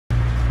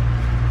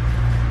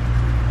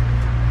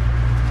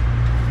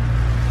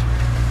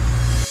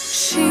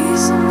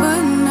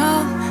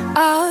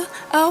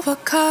of our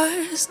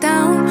cards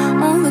down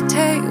on the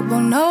table,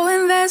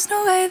 knowing there's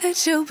no way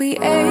that you'll be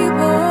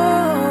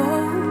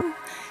able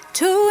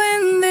to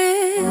win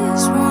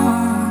this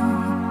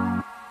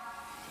one.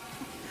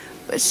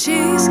 But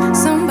she's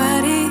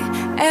somebody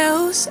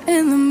else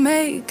in the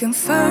making.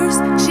 First,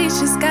 she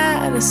just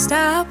gotta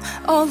stop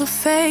all the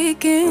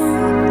faking,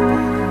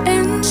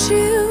 and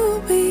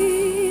she'll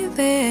be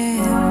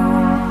there.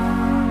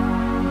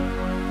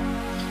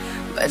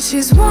 But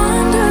she's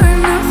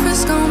wondering if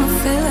it's gonna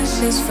feel like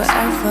she's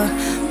forever.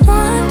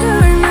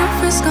 Wondering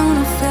if it's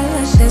gonna feel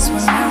like she's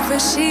whenever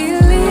she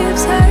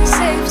leaves her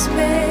safe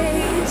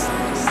space.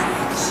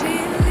 She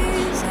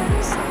leaves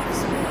her safe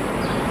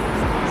space.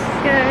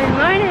 Good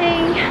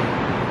morning.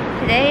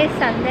 Today is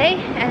Sunday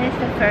and it's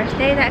the first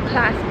day that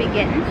class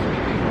begins.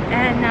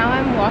 And now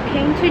I'm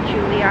walking to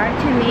Juilliard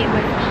to meet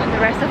with the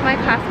rest of my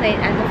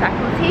classmates and the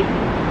faculty.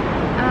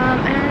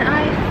 And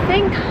I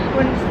think,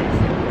 what is this?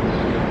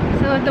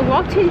 So the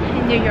walk to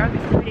New York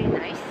is pretty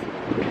nice.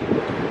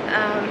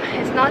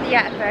 It's not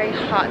yet very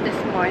hot this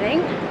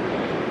morning,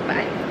 but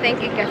I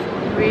think it gets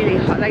really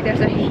hot. Like there's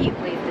a heat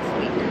wave this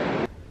week.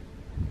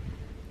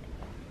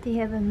 They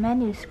have a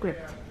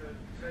manuscript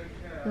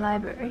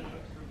library.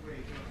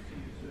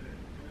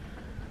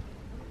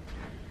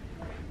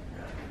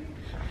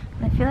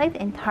 I feel like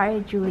the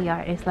entire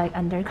Juilliard is like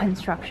under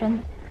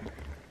construction.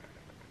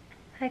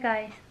 Hi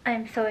guys,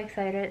 I'm so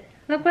excited.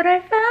 Look what I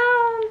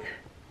found!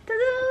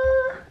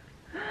 Ta-da!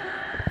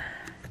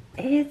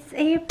 It's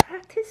a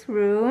practice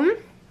room,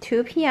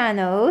 2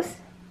 pianos.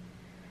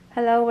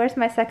 Hello, where's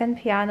my second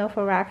piano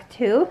for rack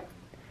 2?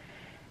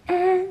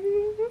 And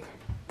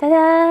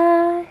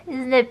ta-da!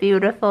 Isn't it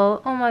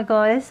beautiful? Oh my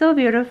god, it's so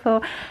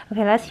beautiful.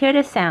 Okay, let's hear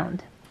the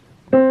sound.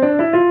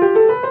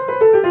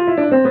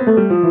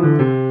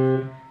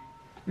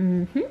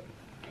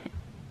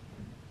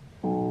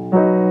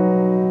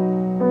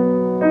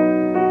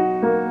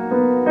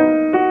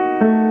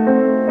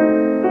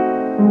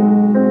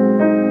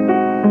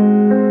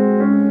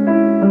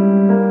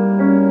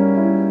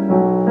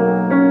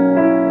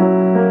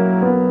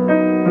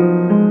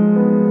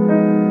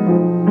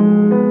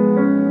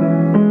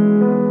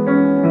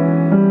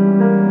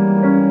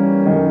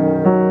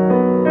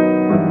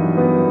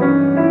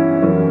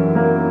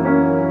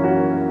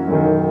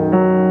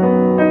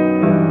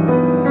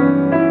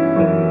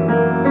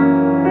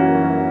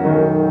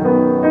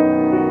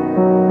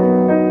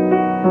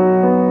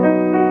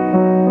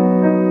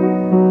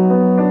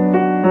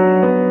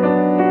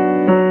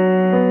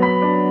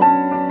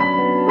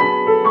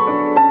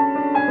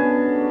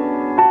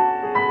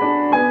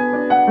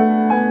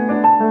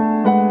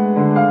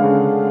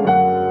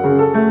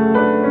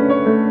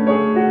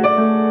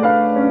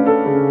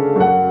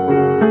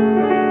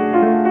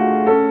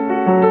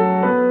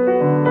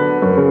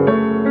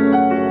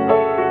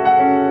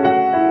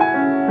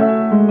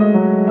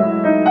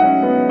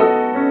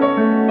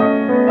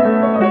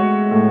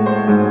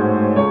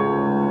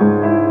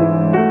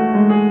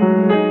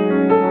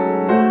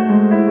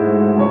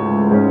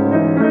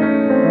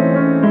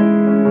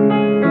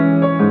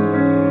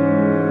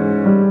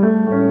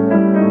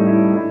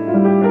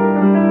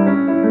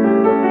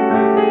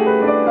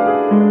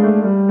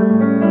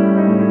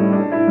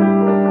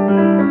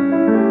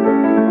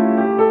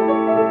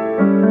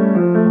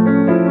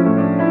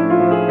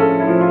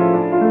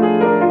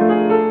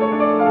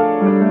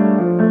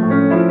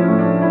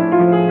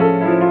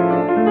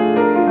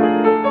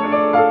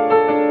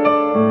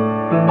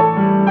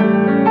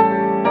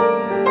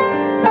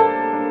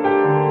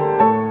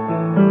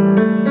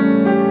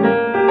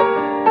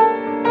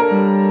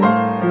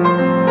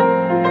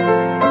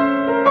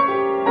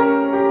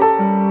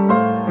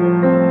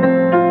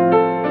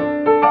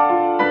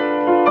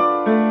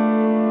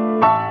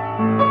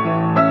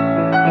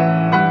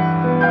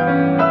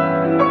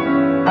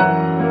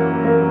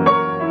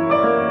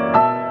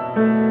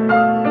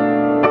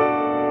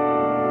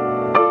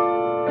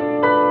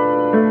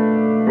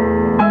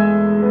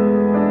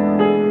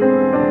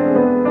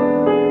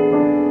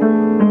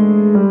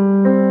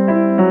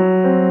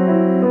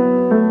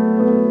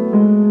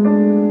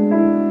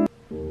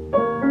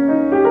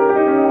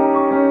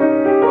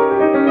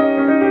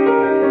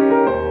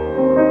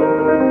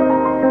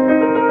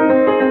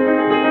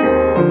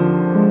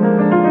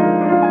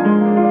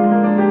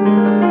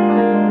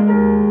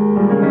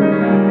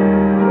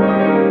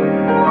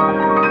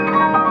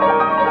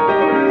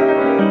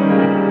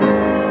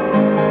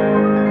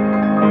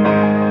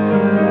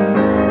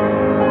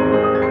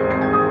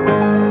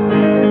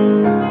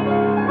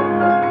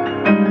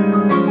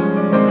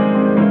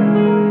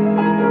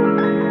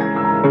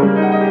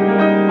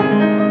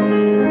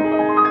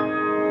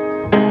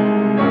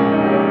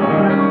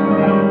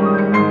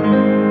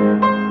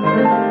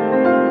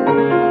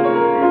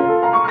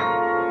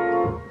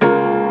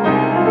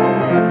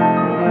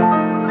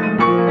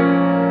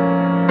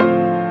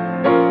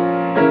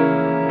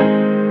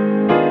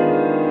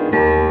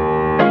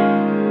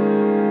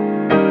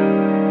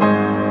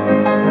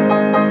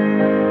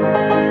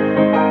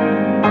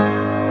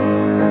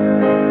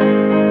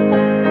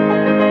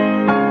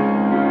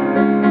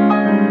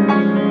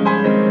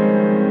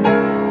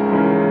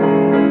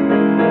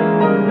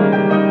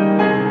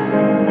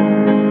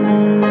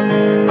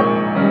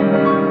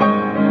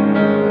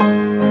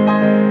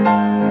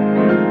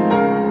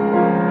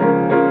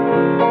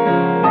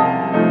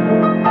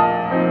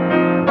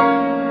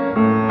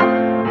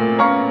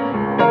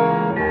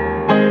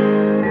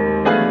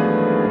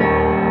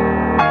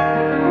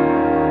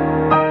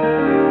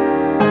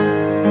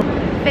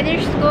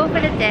 for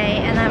the day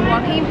and I'm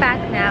walking back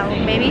now,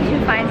 maybe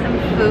to find some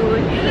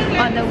food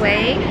on the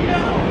way.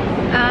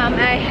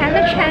 I had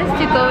a chance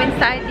to go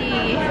inside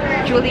the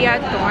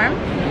Juilliard dorm.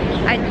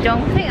 I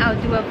don't think I'll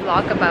do a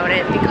vlog about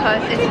it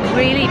because it's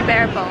really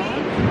bare bones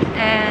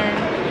and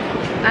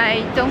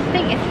I don't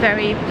think it's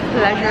very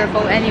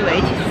pleasurable anyway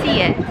to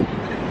see it.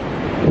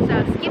 So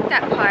I'll skip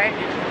that part.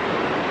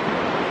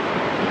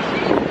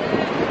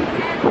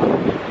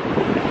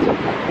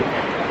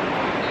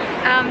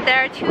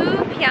 There are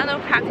 2 piano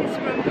practice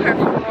rooms per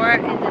floor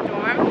in the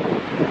dorm,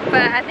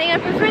 but I think I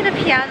prefer the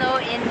piano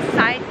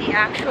inside the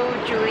actual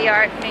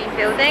Juilliard main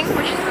building,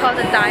 which is called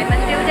the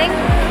Diamond Building.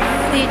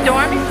 The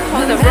dorm is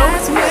called the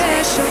Rose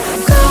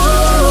Building.